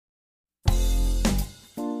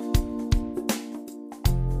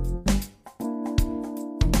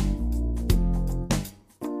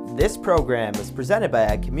This program is presented by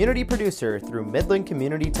a community producer through Midland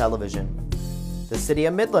Community Television. The City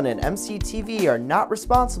of Midland and MCTV are not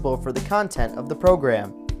responsible for the content of the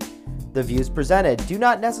program. The views presented do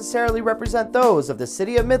not necessarily represent those of the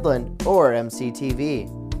City of Midland or MCTV.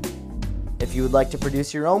 If you would like to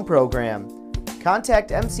produce your own program,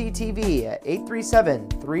 contact MCTV at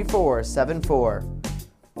 837-3474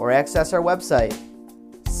 or access our website,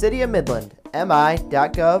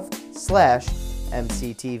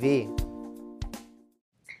 cityofmidlandmi.gov/MCTV.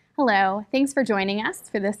 Hello, thanks for joining us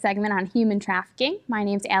for this segment on human trafficking. My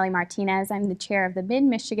name is Allie Martinez. I'm the chair of the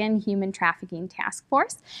Mid-Michigan Human Trafficking Task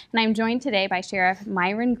Force, and I'm joined today by Sheriff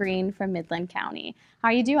Myron Green from Midland County. How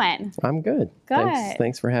are you doing? I'm good. Good.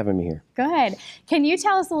 Thanks for having me here. Good. Can you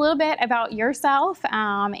tell us a little bit about yourself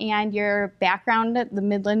and your background at the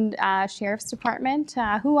Midland Sheriff's Department?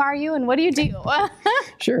 Who are you and what do you do?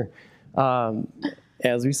 Sure.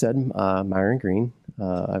 As we said, Myron Green.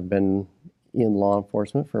 I've been in law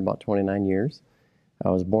enforcement for about 29 years. I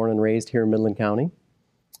was born and raised here in Midland County.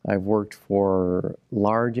 I've worked for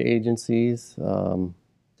large agencies down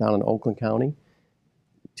in Oakland County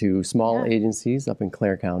to small agencies up in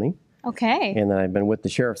Clare County. Okay. And then I've been with the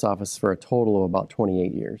Sheriff's Office for a total of about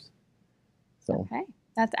 28 years. So. Okay.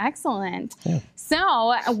 That's excellent. Yeah.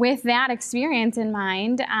 So with that experience in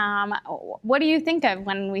mind, what do you think of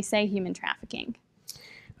when we say human trafficking?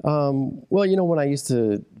 Well, when I used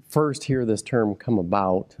to first hear this term come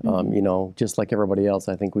about, just like everybody else,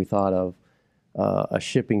 I think we thought of a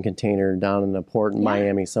shipping container down in a port in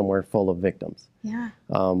Miami somewhere full of victims. Yeah.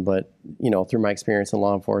 But, through my experience in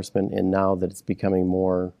law enforcement and now that it's becoming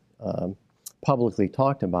more publicly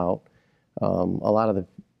talked about, a lot of the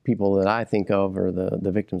people that I think of or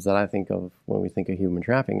the victims that I think of when we think of human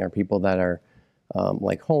trafficking are people that are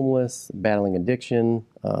like homeless, battling addiction,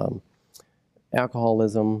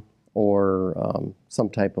 alcoholism, or some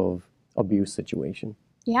type of abuse situation.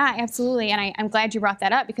 Yeah, absolutely. And I'm glad you brought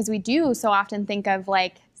that up because we do so often think of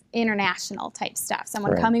like international type stuff,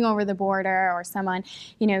 someone coming over the border or someone,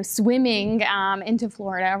 swimming into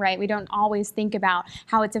Florida, right? We don't always think about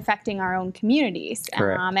how it's affecting our own communities.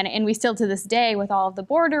 And we still to this day with all of the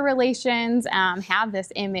border relations have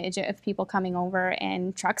this image of people coming over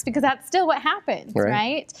in trucks because that's still what happens,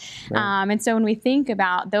 right? And so when we think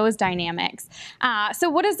about those dynamics, so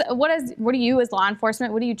what do you as law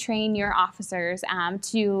enforcement, what do you train your officers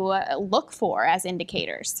to look for as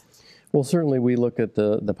indicators? Well, certainly we look at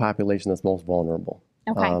the population that's most vulnerable.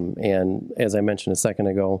 Okay. And as I mentioned a second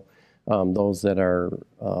ago, those that are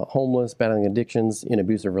homeless, battling addictions, in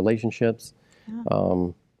abusive relationships,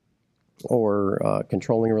 or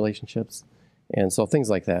controlling relationships. And so things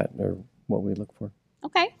like that are what we look for.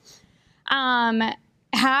 Okay.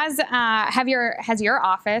 Has your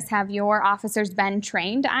officers been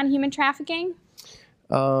trained on human trafficking?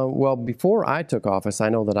 Well, before I took office, I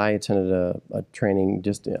know that I attended a training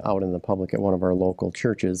just out in the public at one of our local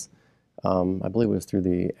churches. I believe it was through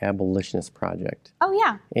the Abolitionist Project. Oh,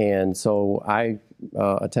 yeah. And so I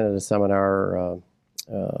attended a seminar,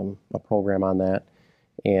 a program on that.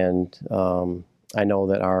 And I know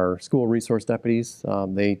that our school resource deputies,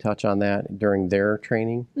 they touch on that during their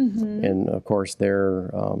training. Mm-hmm. And, of course,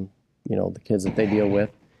 they're, the kids that they deal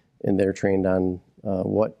with, and they're trained on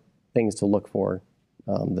what things to look for.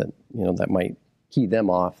 That might key them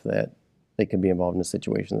off that they could be involved in a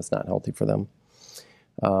situation that's not healthy for them.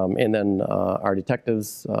 And then our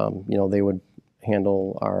detectives, they would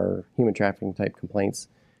handle our human trafficking type complaints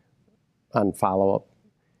on follow-up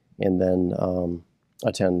and then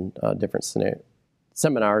attend different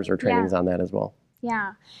seminars or trainings on that as well.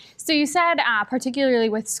 Yeah. So you said particularly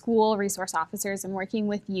with school resource officers and working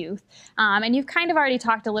with youth, and you've kind of already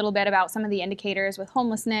talked a little bit about some of the indicators with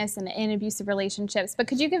homelessness and in abusive relationships, but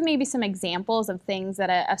could you give maybe some examples of things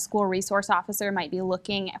that a school resource officer might be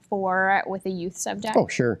looking for with a youth subject? Oh,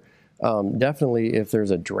 sure. Definitely if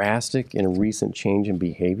there's a drastic and recent change in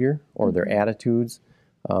behavior or their attitudes,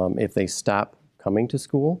 if they stop coming to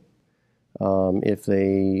school, if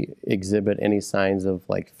they exhibit any signs of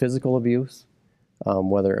like physical abuse,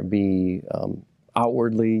 whether it be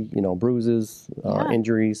outwardly, bruises,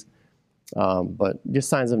 injuries, but just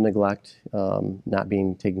signs of neglect, not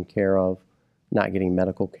being taken care of, not getting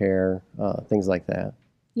medical care, things like that.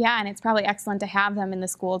 Yeah, and it's probably excellent to have them in the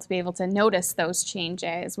school to be able to notice those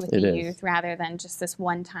changes with the youth rather than just this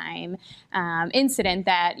one-time incident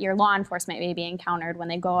that your law enforcement may be encountered when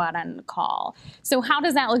they go out on a call. So how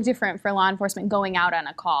does that look different for law enforcement going out on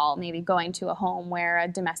a call, maybe going to a home where a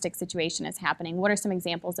domestic situation is happening? What are some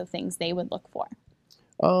examples of things they would look for?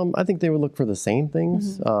 I think they would look for the same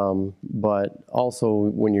things, but also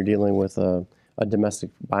when you're dealing with a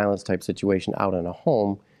domestic violence type situation out in a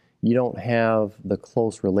home, you don't have the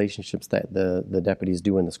close relationships that the deputies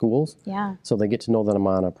do in the schools. Yeah. So they get to know them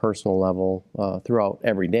on a personal level throughout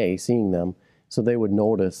every day, seeing them. So they would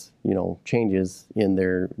notice, changes in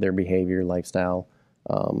their behavior, lifestyle,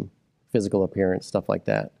 physical appearance, stuff like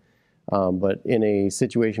that. But in a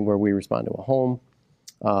situation where we respond to a home,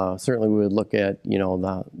 certainly we would look at,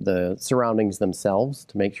 the surroundings themselves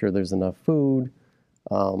to make sure there's enough food,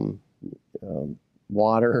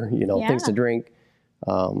 water, things to drink,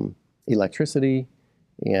 electricity,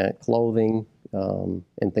 and clothing,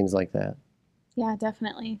 and things like that. Yeah,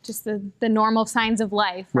 definitely. Just the normal signs of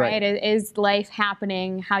life, right? Is life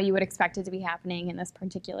happening how you would expect it to be happening in this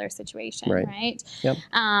particular situation, right? Yep.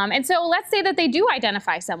 And so let's say that they do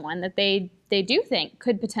identify someone that they do think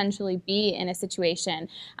could potentially be in a situation.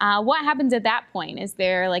 What happens at that point? Is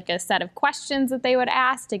there like a set of questions that they would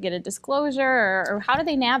ask to get a disclosure, or how do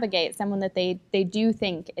they navigate someone that they do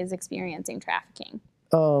think is experiencing trafficking?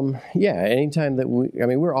 Yeah, anytime that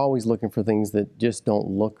we're always looking for things that just don't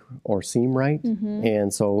look or seem right. Mm-hmm.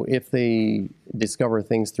 And so if they discover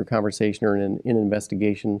things through conversation or in an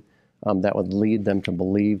investigation that would lead them to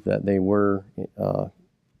believe that they were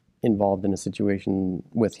involved in a situation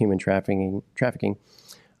with human trafficking,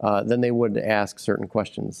 then they would ask certain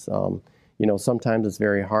questions. Sometimes it's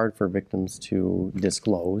very hard for victims to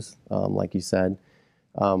disclose, like you said,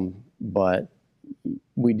 but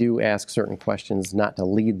we do ask certain questions not to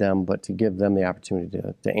lead them, but to give them the opportunity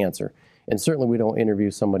to answer. And certainly we don't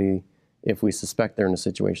interview somebody if we suspect they're in a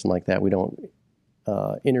situation like that. We don't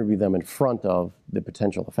interview them in front of the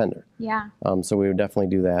potential offender. Yeah. So we would definitely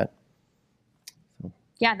do that.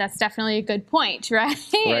 Yeah, that's definitely a good point, right?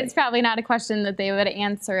 It's probably not a question that they would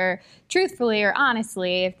answer truthfully or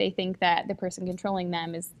honestly if they think that the person controlling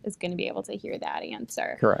them is going to be able to hear that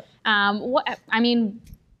answer. Correct.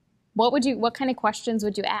 What kind of questions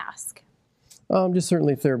would you ask? Just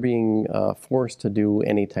certainly if they're being forced to do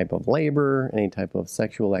any type of labor, any type of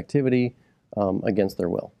sexual activity against their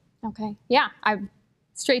will. Okay. Yeah. I'm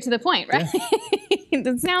straight to the point, right? Yeah.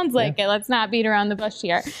 It sounds like it. Let's not beat around the bush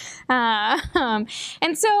here. And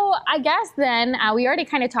so I guess then we already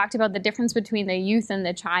kind of talked about the difference between the youth and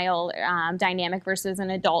the child dynamic versus an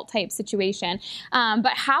adult type situation.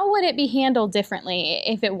 But how would it be handled differently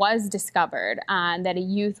if it was discovered that a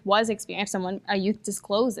youth was experiencing, a youth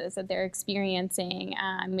discloses that they're experiencing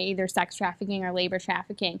either sex trafficking or labor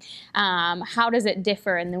trafficking? How does it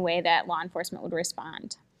differ in the way that law enforcement would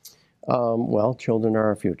respond? Well, children are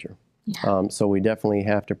our future. Yeah. So we definitely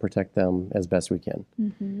have to protect them as best we can.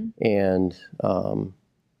 Mm-hmm. And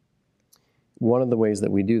one of the ways that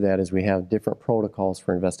we do that is we have different protocols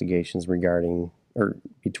for investigations regarding or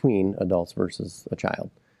between adults versus a child.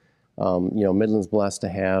 Midland's blessed to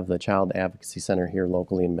have the Child Advocacy Center here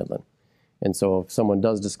locally in Midland. And so if someone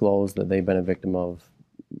does disclose that they've been a victim of,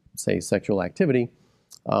 say, sexual activity,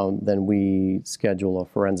 then we schedule a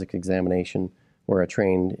forensic examination where a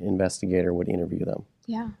trained investigator would interview them.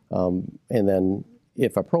 Yeah. And then,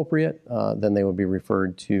 if appropriate, then they would be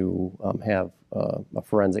referred to have a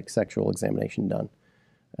forensic sexual examination done.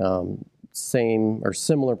 Same or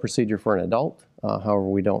similar procedure for an adult. However,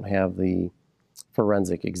 we don't have the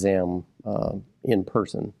forensic exam in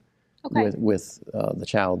person with the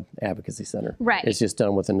Child Advocacy Center. Right. It's just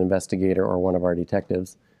done with an investigator or one of our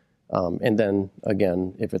detectives. And then,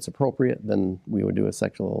 again, if it's appropriate, then we would do a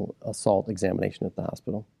sexual assault examination at the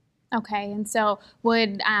hospital. Okay, and so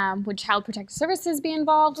would Child Protective Services be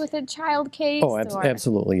involved with a child case? Oh,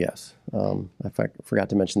 absolutely, yes. I forgot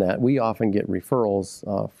to mention that. We often get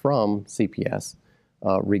referrals from CPS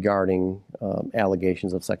regarding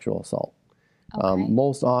allegations of sexual assault. Okay.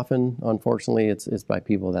 Most often, unfortunately, it's by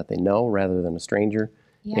people that they know rather than a stranger.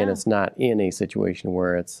 Yeah. And it's not in a situation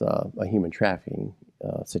where it's a human trafficking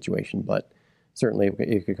situation, but certainly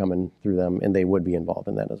it could come in through them, and they would be involved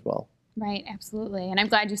in that as well. Right, absolutely. And I'm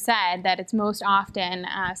glad you said that it's most often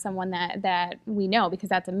someone that we know, because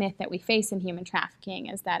that's a myth that we face in human trafficking,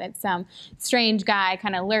 is that it's some strange guy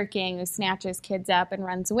kind of lurking who snatches kids up and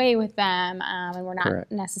runs away with them, and we're not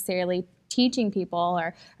Correct. Necessarily teaching people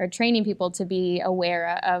or training people to be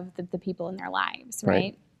aware of the people in their lives,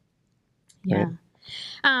 right? Yeah. Right.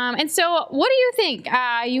 And so what do you think?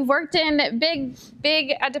 You've worked in big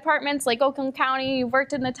departments like Oakland County. You've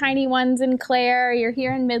worked in the tiny ones in Clare. You're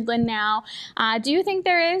here in Midland now. Do you think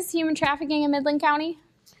there is human trafficking in Midland County?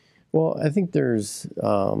 Well, I think there's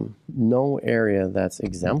no area that's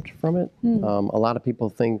exempt from it. A lot of people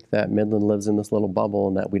think that Midland lives in this little bubble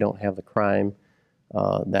and that we don't have the crime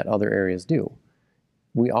that other areas do.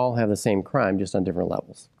 we all have the same crime, just on different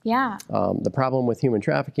levels. Yeah. The problem with human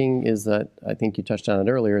trafficking is that, I think you touched on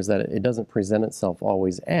it earlier, is that it doesn't present itself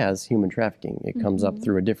always as human trafficking. It comes up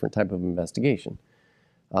through a different type of investigation.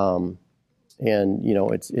 And, you know,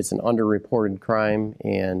 it's an underreported crime.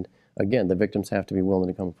 And again, the victims have to be willing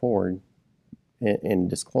to come forward and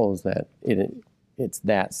disclose that it's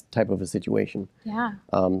that type of a situation. Yeah.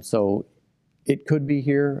 So it could be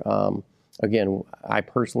here. Again, I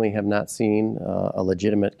personally have not seen a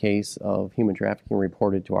legitimate case of human trafficking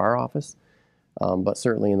reported to our office, but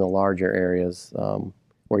certainly in the larger areas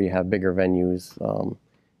where you have bigger venues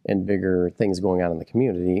and bigger things going on in the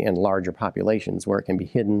community and larger populations where it can be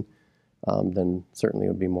hidden, then certainly it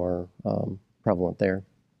would be more prevalent there.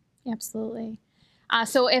 Absolutely.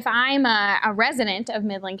 So if I'm a resident of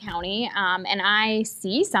Midland County and I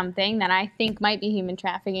see something that I think might be human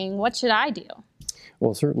trafficking, what should I do?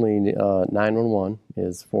 Well, certainly 911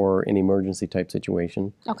 is for an emergency type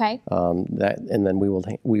situation. Okay. And then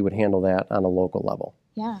we would handle that on a local level.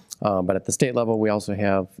 Yeah. But at the state level, we also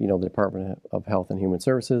have, you know, the Department of Health and Human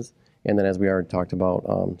Services, and then, as we already talked about,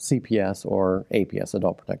 CPS or APS,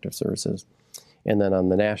 Adult Protective Services. And then on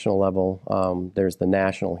the national level, there's the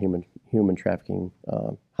National Human Trafficking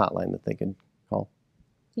hotline that they could call.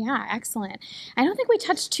 Yeah, excellent. I don't think we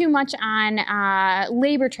touched too much on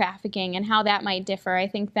labor trafficking and how that might differ. I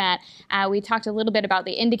think that we talked a little bit about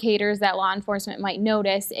the indicators that law enforcement might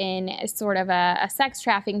notice in sort of a sex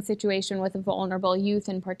trafficking situation with a vulnerable youth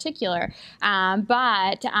in particular.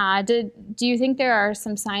 But do you think there are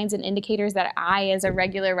some signs and indicators that I, as a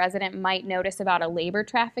regular resident, might notice about a labor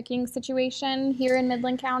trafficking situation here in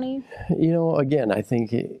Midland County? You know, again, I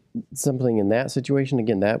think something in that situation,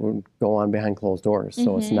 again, that would go on behind closed doors.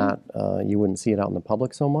 So it's not, you wouldn't see it out in the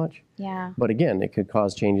public so much. Yeah. But again, it could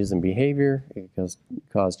cause changes in behavior. It could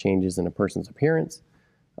cause changes in a person's appearance.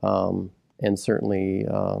 And certainly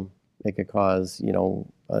it could cause, you know,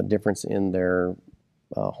 a difference in their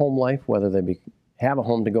home life, whether they have a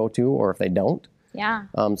home to go to or if they don't. Yeah.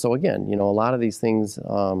 So again, you know, a lot of these things,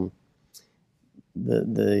 the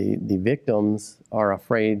victims are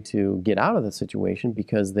afraid to get out of the situation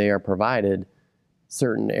because they are provided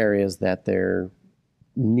certain areas that they're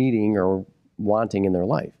needing or wanting in their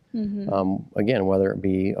life. Again, whether it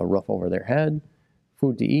be a roof over their head,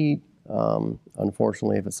 food to eat.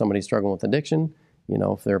 Unfortunately, if it's somebody struggling with addiction, you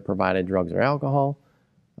know, if they're provided drugs or alcohol,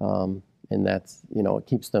 and that's, you know, it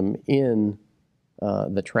keeps them in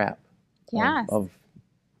the trap of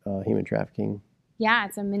human trafficking. Yeah,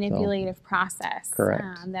 it's a manipulative process. Correct.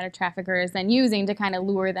 That a trafficker is then using to kind of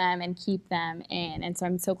lure them and keep them in. And so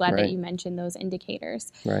I'm so glad that you mentioned those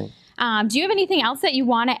indicators. Right. Do you have anything else that you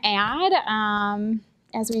want to add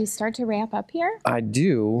as we start to wrap up here? I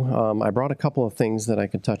do. I brought a couple of things that I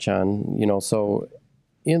could touch on. You know, so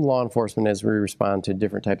in law enforcement, as we respond to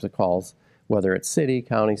different types of calls, whether it's city,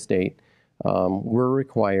 county, state, we're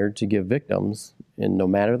required to give victims, and no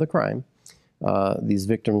matter the crime, these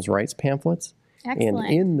victims' rights pamphlets. Excellent.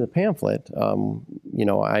 And in the pamphlet, you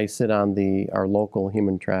know, I sit on our local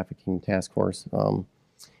human trafficking task force.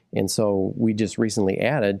 And so we just recently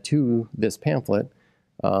added to this pamphlet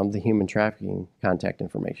the human trafficking contact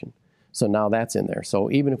information. So now that's in there. So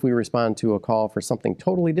even if we respond to a call for something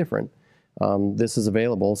totally different, this is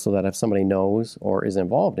available so that if somebody knows or is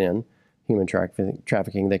involved in human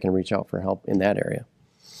trafficking, they can reach out for help in that area.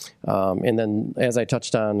 And then, as I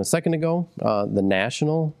touched on a second ago, the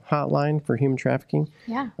national hotline for human trafficking.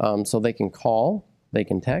 Yeah. So they can call, they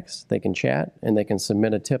can text, they can chat, and they can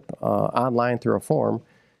submit a tip online through a form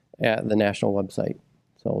at the national website.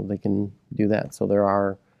 So they can do that. So there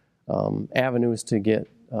are avenues to get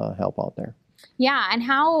help out there. Yeah, and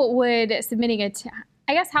how would submitting a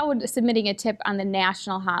tip on the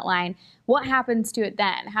national hotline, what happens to it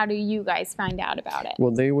then? How do you guys find out about it?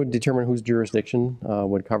 Well, they would determine whose jurisdiction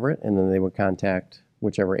would cover it, and then they would contact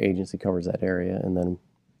whichever agency covers that area, and then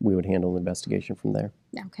we would handle the investigation from there.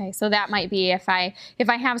 Okay, so that might be if I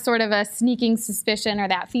have sort of a sneaking suspicion or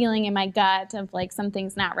that feeling in my gut of like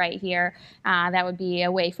something's not right here, that would be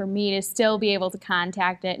a way for me to still be able to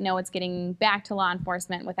contact it, know it's getting back to law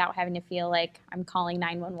enforcement without having to feel like I'm calling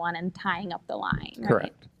 911 and tying up the line. Right?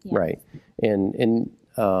 Correct. Yeah. Right. And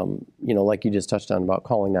you know, like you just touched on about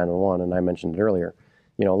calling 911, and I mentioned it earlier,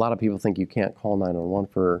 you know, a lot of people think you can't call 911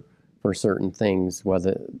 for certain things,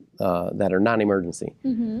 whether that are non-emergency.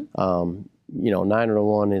 You know,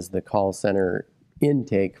 911 is the call center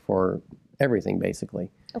intake for everything,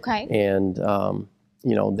 basically. Okay. And,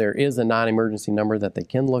 you know, there is a non-emergency number that they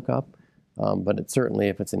can look up, but it's certainly,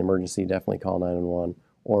 if it's an emergency, definitely call 911,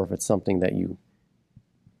 or if it's something that you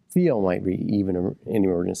feel might be even an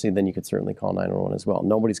emergency, then you could certainly call 911 as well.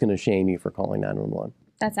 Nobody's going to shame you for calling 911.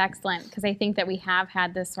 That's excellent, because I think that we have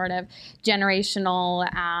had this sort of generational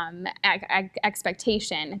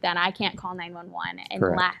expectation that I can't call 911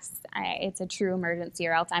 unless it's a true emergency,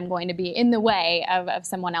 or else I'm going to be in the way of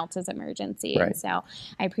someone else's emergency. Right. And so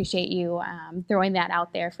I appreciate you throwing that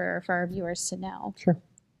out there for our viewers to know. Sure.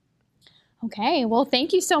 Okay, well,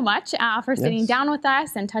 thank you so much for sitting down with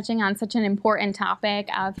us and touching on such an important topic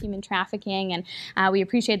of human trafficking. And we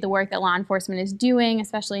appreciate the work that law enforcement is doing,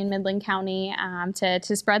 especially in Midland County,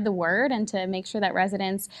 to spread the word and to make sure that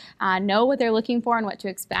residents know what they're looking for and what to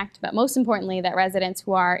expect. But most importantly, that residents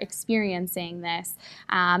who are experiencing this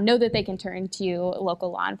know that they can turn to local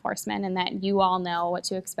law enforcement, and that you all know what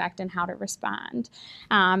to expect and how to respond.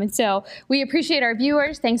 And so we appreciate our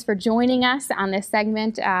viewers. Thanks for joining us on this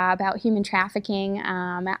segment about human trafficking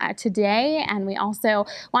today, and we also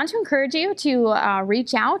want to encourage you to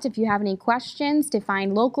reach out if you have any questions to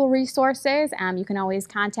find local resources. You can always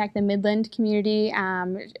contact the Midland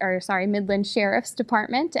Midland Sheriff's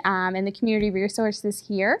Department and the community resources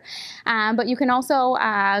here. But you can also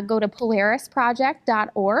go to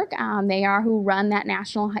polarisproject.org. They are who run that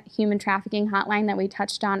national human trafficking hotline that we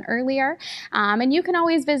touched on earlier. And you can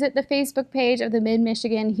always visit the Facebook page of the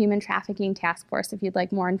Mid-Michigan Human Trafficking Task Force if you'd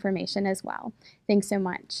like more information as well. Thanks so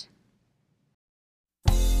much.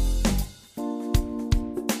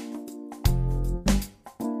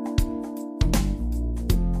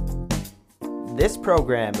 This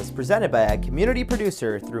program is presented by a community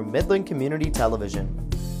producer through Midland Community Television.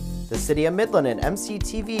 The City of Midland and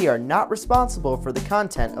MCTV are not responsible for the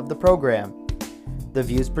content of the program. The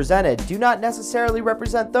views presented do not necessarily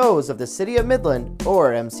represent those of the City of Midland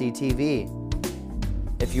or MCTV.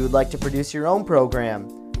 If you would like to produce your own program,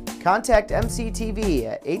 contact MCTV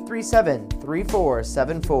at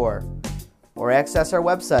 837-3474 or access our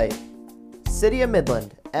website,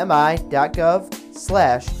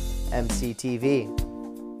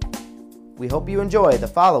 cityofmidlandmi.gov/MCTV. We hope you enjoy the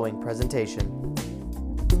following presentation.